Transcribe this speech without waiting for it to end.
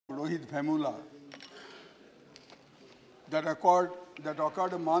Rohit Vemula that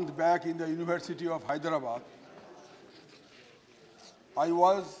occurred a month back in the University of Hyderabad,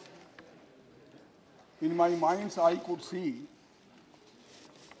 in my mind's eye could see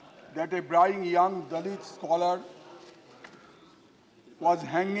that a bright young Dalit scholar was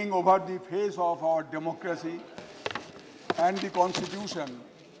hanging over the face of our democracy and the Constitution,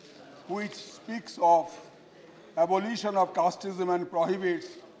 which speaks of abolition of casteism and prohibits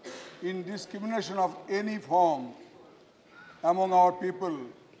indiscrimination of any form among our people,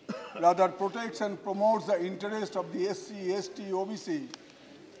 rather protects and promotes the interest of the SC, ST, OBC,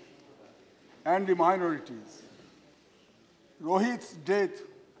 and the minorities. Rohit's death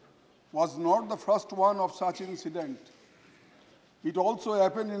was not the first one of such incident. It also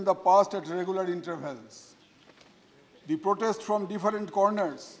happened in the past at regular intervals. The protests from different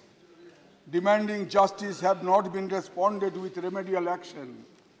corners demanding justice have not been responded with remedial action,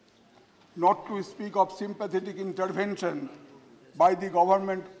 not to speak of sympathetic intervention by the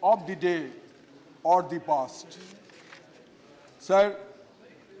government of the day or the past. Sir,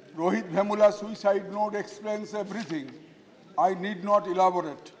 Rohit Vemula's suicide note explains everything. I need not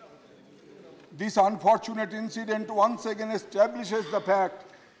elaborate. This unfortunate incident once again establishes the fact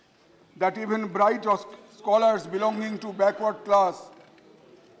that even bright scholars belonging to backward class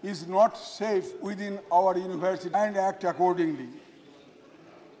is not safe within our university and act accordingly.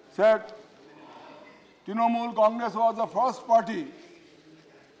 Sir, Trinamool Congress was the first party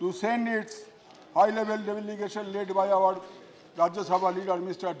to send its high-level delegation led by our Rajya Sabha leader,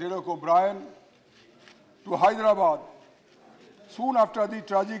 Mr. Derek O'Brien, to Hyderabad soon after the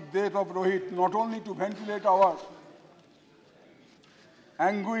tragic death of Rohit, not only to ventilate our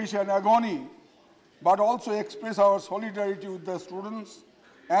anguish and agony, but also express our solidarity with the students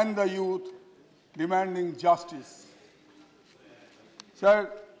and the youth demanding justice. Sir,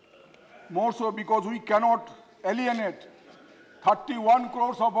 more so because we cannot alienate 31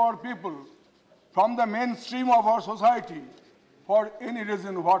 crores of our people from the mainstream of our society for any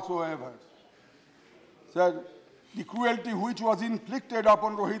reason whatsoever. Sir, the cruelty which was inflicted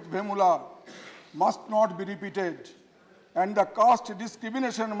upon Rohit Vemula must not be repeated, and the caste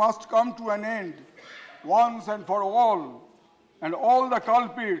discrimination must come to an end once and for all, and all the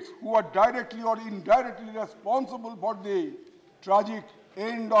culprits who are directly or indirectly responsible for the tragic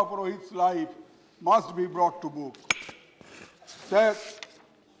end of Rohit's life must be brought to book. Sir,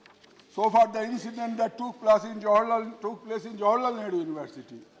 so far the incident that took place in Jawaharlal Nehru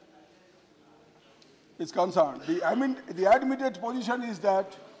University is concerned. The admitted position is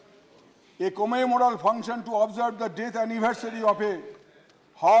that a commemorative function to observe the death anniversary of a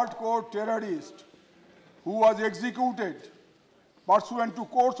hardcore terrorist who was executed pursuant to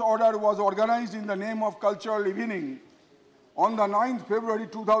court's order was organized in the name of cultural evening on the 9th February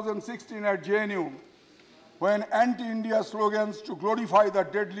 2016 at JNU, when anti-India slogans to glorify the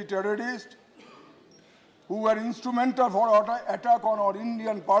deadly terrorists who were instrumental for attack on our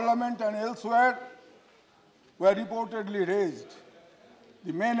Indian Parliament and elsewhere were reportedly raised.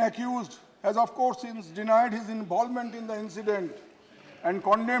 The main accused has of course since denied his involvement in the incident and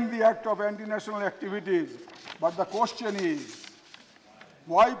condemned the act of anti-national activities. But the question is,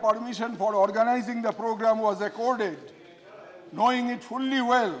 why permission for organizing the program was accorded, knowing it fully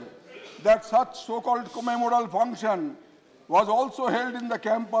well that such so-called commemorative function was also held in the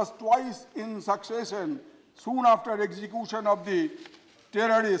campus twice in succession soon after execution of the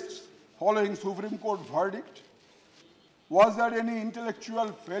terrorists following Supreme Court verdict? Was there any intellectual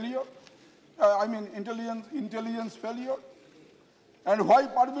failure? Intelligence failure? And why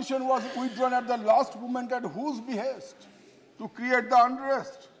permission was withdrawn at the last moment at whose behest? To create the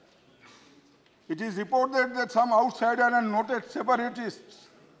unrest. It is reported that some outsider and noted separatists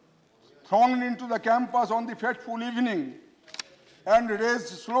thronged into the campus on the fateful evening and raised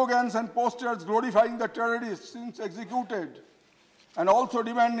slogans and posters glorifying the terrorists since executed, and also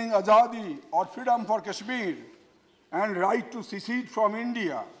demanding Azadi or freedom for Kashmir and right to secede from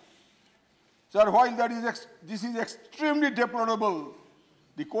India. Sir, while this is extremely deplorable,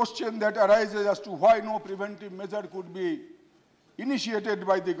 the question that arises as to why no preventive measure could be initiated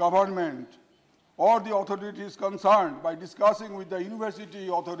by the government or the authorities concerned by discussing with the university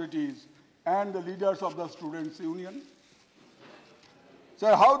authorities and the leaders of the students' union.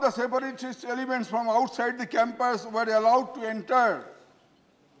 Sir, how the separatist elements from outside the campus were allowed to enter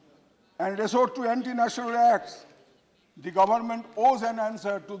and resort to anti-national acts, the government owes an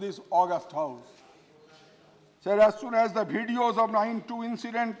answer to this august house. Sir, as soon as the videos of 9/2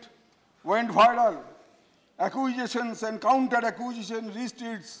 incident went viral, accusations and counter-accusations reached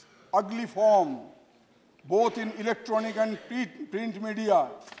its ugly form, both in electronic and print media,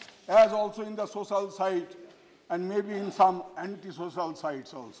 as also in the social side and maybe in some anti-social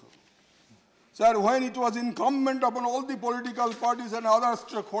sides also. Sir, when it was incumbent upon all the political parties and other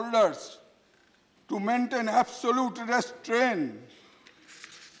stakeholders to maintain absolute restraint,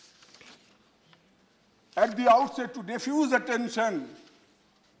 at the outset to diffuse attention,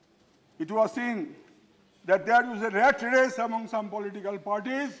 it was seen that there was a rat race among some political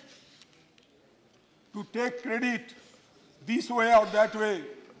parties to take credit this way or that way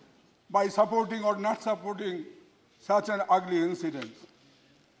by supporting or not supporting such an ugly incident.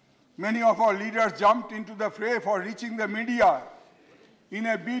 Many of our leaders jumped into the fray for reaching the media in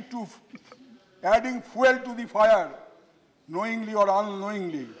a bid to adding fuel to the fire, knowingly or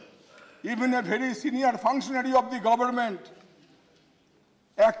unknowingly. Even a very senior functionary of the government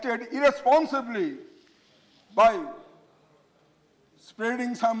acted irresponsibly by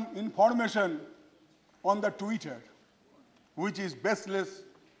spreading some information on the Twitter, which is baseless,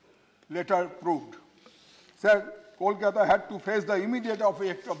 later proved. Sir, Kolkata had to face the immediate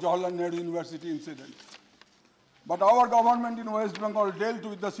effect of Jawaharlal Nehru University incident. But our government in West Bengal dealt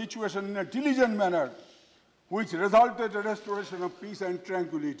with the situation in a diligent manner, which resulted in restoration of peace and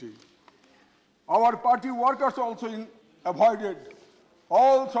tranquility. Our party workers also avoided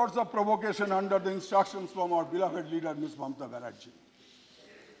all sorts of provocation under the instructions from our beloved leader, Ms. Mamata Banerjee.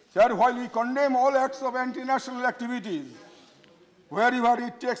 Sir, while we condemn all acts of anti-national activities, wherever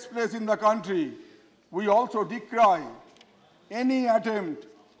it takes place in the country, we also decry any attempt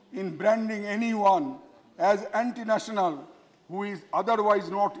in branding anyone as anti-national who is otherwise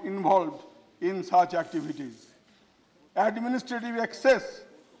not involved in such activities. Administrative access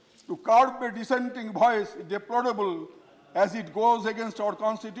to curb a dissenting voice is deplorable as it goes against our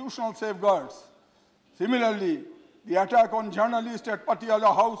constitutional safeguards. Similarly, the attack on journalists at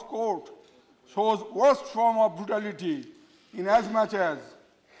Patiala House Court shows worst form of brutality inasmuch as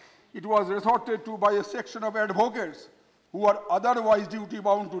it was resorted to by a section of advocates who are otherwise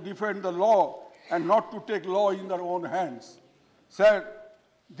duty-bound to defend the law and not to take law in their own hands. Sir,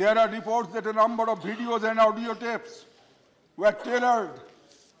 there are reports that a number of videos and audio tapes were tailored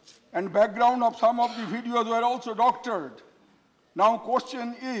and background of some of the videos were also doctored. Now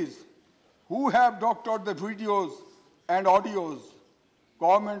question is, who have doctored the videos and audios?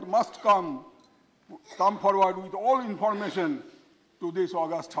 Government must come forward with all information to this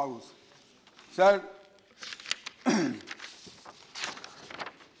august house. Sir,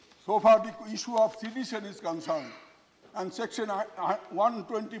 so far the issue of sedition is concerned, and section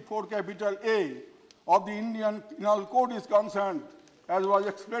 124 capital A of the Indian Penal Code is concerned, as was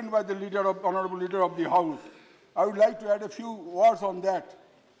explained by the Honorable Leader of the House. I would like to add a few words on that.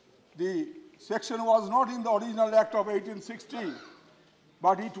 The section was not in the original Act of 1860,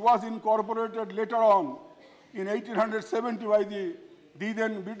 but it was incorporated later on in 1870 by the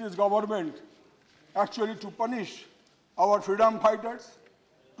then British government, actually to punish our freedom fighters,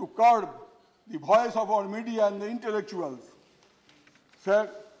 to curb the voice of our media and the intellectuals. Sir,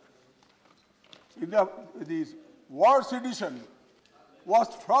 this word sedition was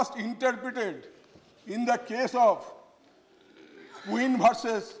first interpreted in the case of Queen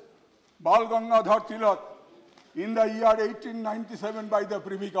versus Bal Gangadhar Tilak in the year 1897 by the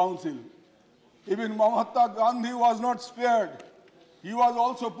Privy Council. Even Mahatma Gandhi was not spared. He was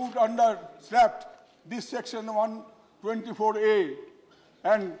also put under, slapped this section 124A,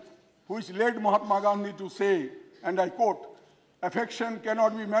 and which led Mahatma Gandhi to say, and I quote, "Affection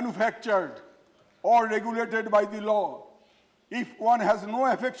cannot be manufactured or regulated by the law. If one has no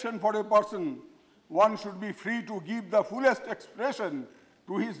affection for a person, one should be free to give the fullest expression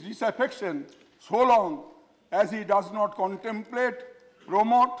to his disaffection so long as he does not contemplate,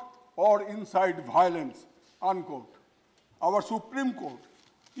 promote, or incite violence," unquote. Our Supreme Court,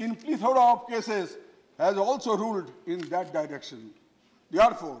 in plethora of cases, has also ruled in that direction.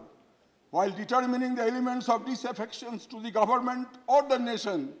 Therefore, while determining the elements of disaffections to the government or the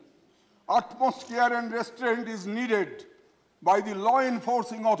nation, utmost care and restraint is needed by the law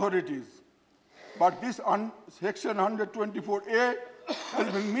enforcing authorities. But this section 124A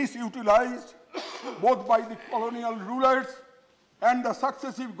has been misutilized both by the colonial rulers and the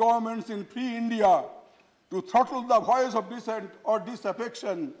successive governments in free India to throttle the voice of dissent or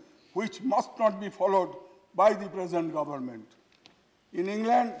disaffection, which must not be followed by the present government. In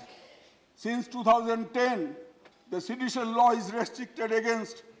England, since 2010, the sedition law is restricted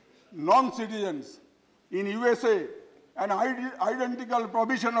against non-citizens. In USA, an identical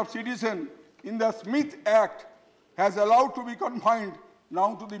provision of sedition in the Smith Act has allowed to be confined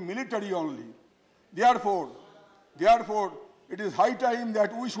now to the military only. Therefore, it is high time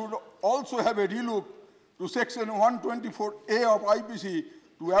that we should also have a relook to section 124A of IPC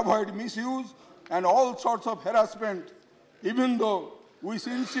to avoid misuse and all sorts of harassment, even though we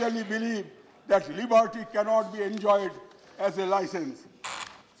sincerely believe that liberty cannot be enjoyed as a license.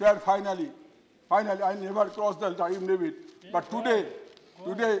 Sir, finally, I never cross the time limit, but today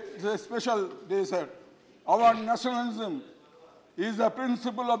is a special day, sir. Our nationalism is the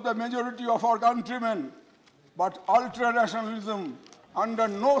principle of the majority of our countrymen, but ultra-nationalism under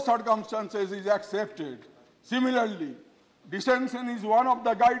no circumstances is accepted. Similarly, dissension is one of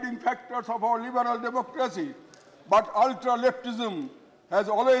the guiding factors of our liberal democracy, but ultra-leftism has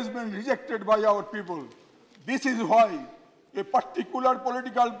always been rejected by our people. This is why a particular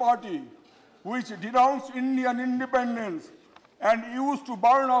political party which denounced Indian independence and used to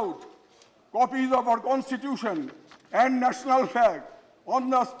burn out copies of our constitution and national flag on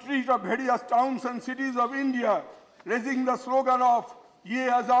the street of various towns and cities of India, raising the slogan of "Ye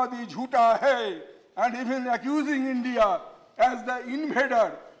Azadi Jhoota Hai," and even accusing India as the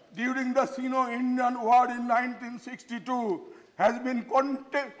invader during the Sino-Indian War in 1962, has been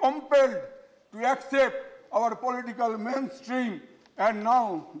compelled to accept our political mainstream, and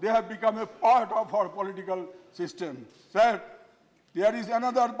now they have become a part of our political system. Sir, there is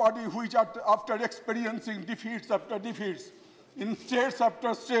another party which, after experiencing defeats after defeats in states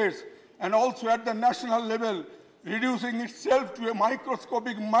after states, and also at the national level, reducing itself to a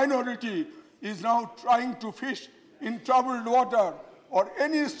microscopic minority, is now trying to fish in troubled water or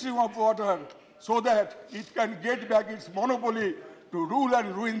any stream of water so that it can get back its monopoly to rule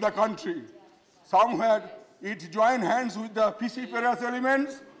and ruin the country. Somewhere it joined hands with the vociferous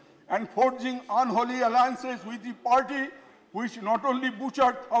elements and forging unholy alliances with the party which not only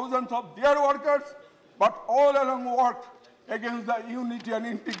butchered thousands of their workers, but all along worked against the unity and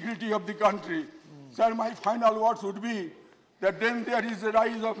integrity of the country. Sir, my final words would be that then there is a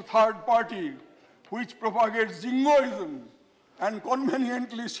rise of a third party which propagates jingoism and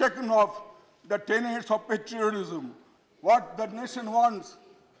conveniently shaken off the tenets of patriotism. What the nation wants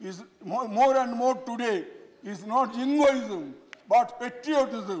is more and more today is not jingoism, but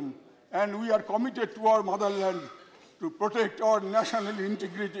patriotism. And we are committed to our motherland to protect our national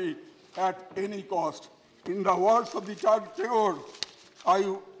integrity at any cost. In the words of the Tagore,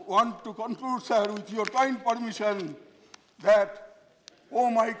 I want to conclude, sir, with your kind permission, that, "O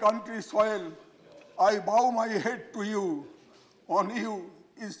my country's soil, I bow my head to you. On you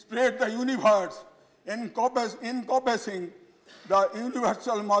is spread the universe, encompassing the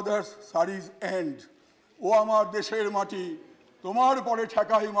universal mother's saree's end. O amar desher mati, tomar pore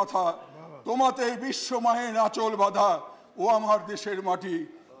thakai matha, tomate bishwo mayer achol badha, O amar desher mati,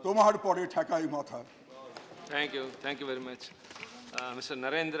 tomar pore thakai matha." Thank you very much. Mr.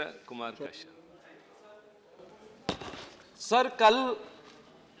 Narendra Kumar Kashyap. Sir, कल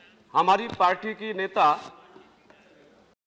हमारी party की नेता